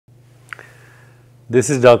This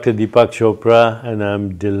is Dr. Deepak Chopra, and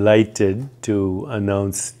I'm delighted to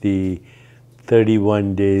announce the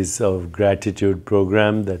 31 Days of Gratitude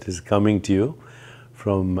program that is coming to you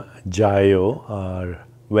from Jiyo, our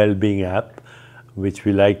well-being app, which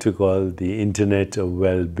we like to call the Internet of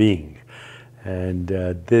Well-being. And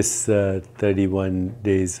this 31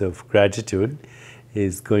 Days of Gratitude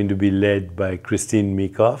is going to be led by Christine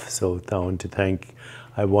Meekoff. So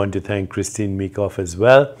I want to thank Christine Meekoff as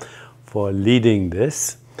well for leading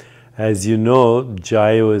this. As you know,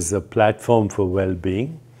 Jiyo is a platform for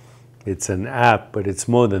well-being. It's an app, but it's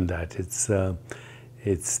more than that. It's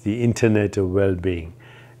the Internet of well-being.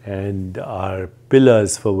 And our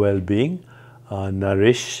pillars for well-being are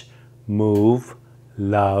nourish, move,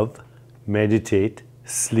 love, meditate,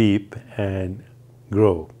 sleep, and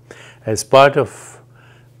grow. As part of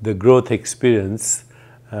the growth experience,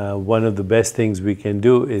 one of the best things we can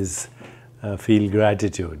do is feel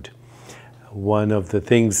gratitude. One of the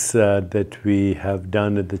things that we have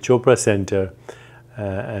done at the Chopra Center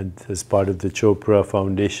and as part of the Chopra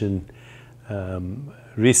Foundation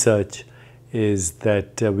research is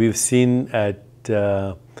that we've seen at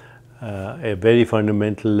a very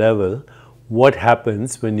fundamental level what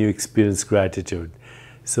happens when you experience gratitude.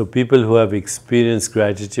 So people who have experienced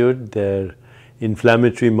gratitude, their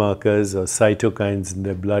inflammatory markers or cytokines in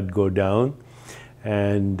their blood go down,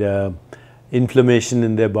 and inflammation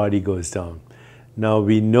in their body goes down. Now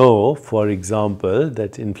we know, for example,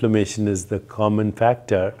 that inflammation is the common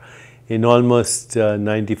factor in almost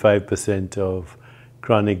 95% of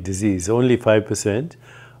chronic disease. Only 5%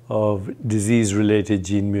 of disease-related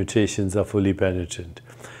gene mutations are fully penetrant.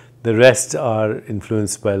 The rest are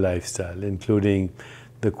influenced by lifestyle, including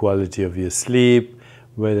the quality of your sleep,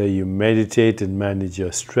 whether you meditate and manage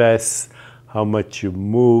your stress, how much you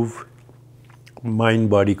move,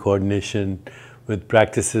 mind-body coordination with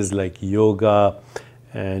practices like yoga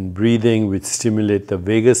and breathing, which stimulate the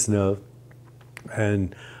vagus nerve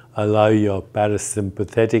and allow your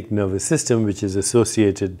parasympathetic nervous system, which is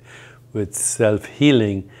associated with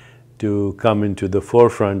self-healing, to come into the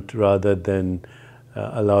forefront rather than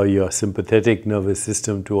allow your sympathetic nervous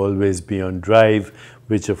system to always be on drive,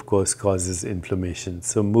 which of course causes inflammation.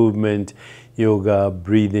 So movement, yoga,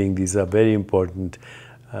 breathing, these are very important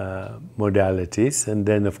modalities. And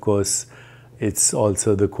then of course it's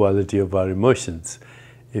also the quality of our emotions.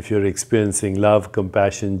 If you're experiencing love,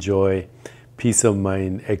 compassion, joy, peace of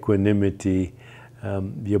mind, equanimity,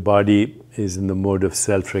 your body is in the mode of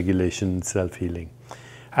self-regulation and self-healing.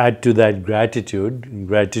 Add to that gratitude.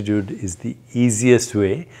 Gratitude is the easiest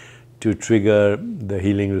way to trigger the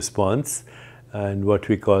healing response and what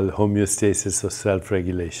we call homeostasis or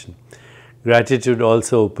self-regulation. Gratitude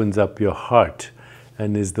also opens up your heart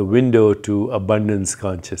and is the window to abundance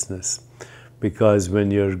consciousness, because when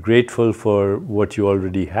you're grateful for what you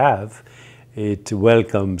already have, it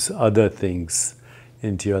welcomes other things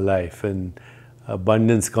into your life. And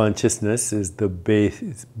abundance consciousness is the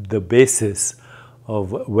basis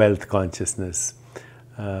of wealth consciousness.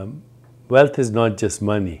 Wealth is not just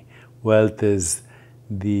money. Wealth is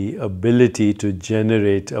the ability to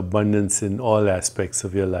generate abundance in all aspects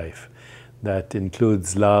of your life. That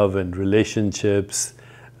includes love and relationships,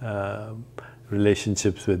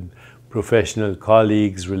 relationships with professional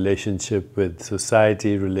colleagues, relationship with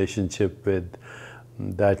society, relationship with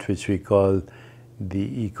that which we call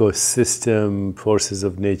the ecosystem, forces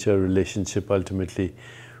of nature, relationship ultimately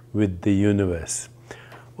with the universe.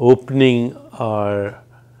 Opening our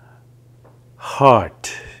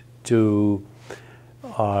heart to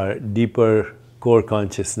our deeper core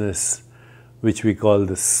consciousness, which we call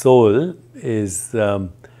the soul, is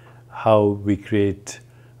how we create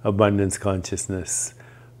abundance consciousness,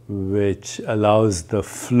 which allows the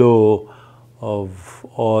flow of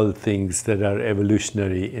all things that are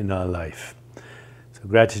evolutionary in our life. So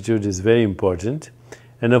gratitude is very important.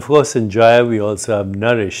 And of course in Jiyo we also have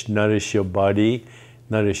nourish. Nourish your body,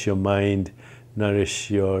 nourish your mind, nourish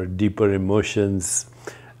your deeper emotions,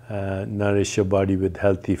 nourish your body with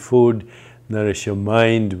healthy food, nourish your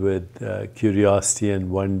mind with curiosity and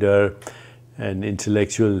wonder and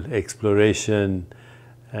intellectual exploration,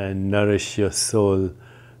 and nourish your soul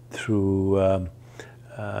through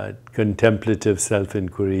contemplative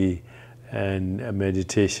self-inquiry and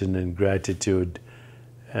meditation and gratitude,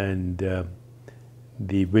 and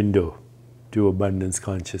the window to abundance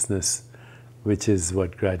consciousness, which is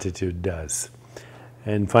what gratitude does.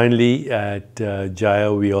 And finally, at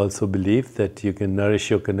Jiyo, we also believe that you can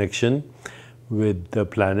nourish your connection with the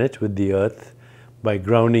planet, with the earth, by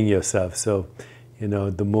grounding yourself. So,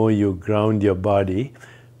 the more you ground your body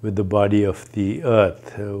with the body of the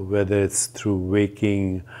earth, whether it's through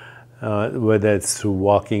waking whether it's through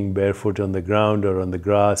walking barefoot on the ground or on the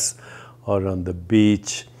grass or on the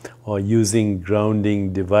beach, or using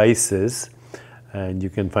grounding devices. And you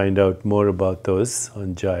can find out more about those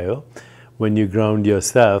on Jiyo. When you ground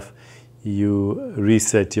yourself, you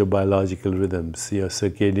reset your biological rhythms, your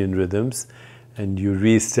circadian rhythms, and you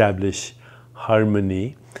reestablish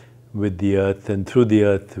harmony with the earth, and through the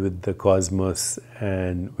earth with the cosmos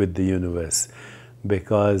and with the universe.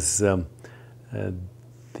 Because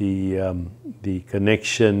the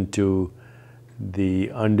connection to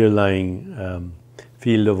the underlying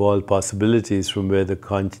field of all possibilities, from where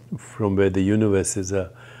the universe is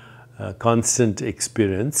a constant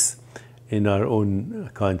experience in our own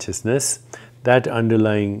consciousness, that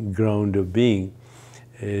underlying ground of being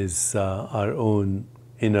is our own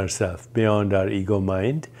inner self, beyond our ego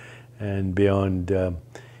mind and beyond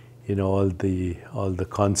all the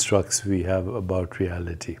constructs we have about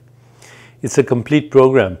reality. It's a complete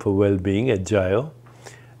program for well-being at Jiyo.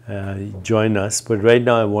 Join us, but right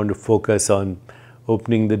now I want to focus on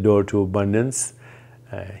opening the door to abundance,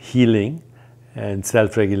 healing, and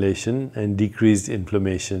self-regulation, and decreased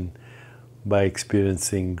inflammation by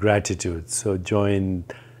experiencing gratitude. So join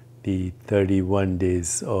the 31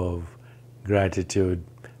 days of gratitude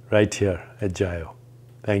right here at Jiyo.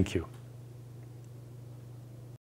 Thank you.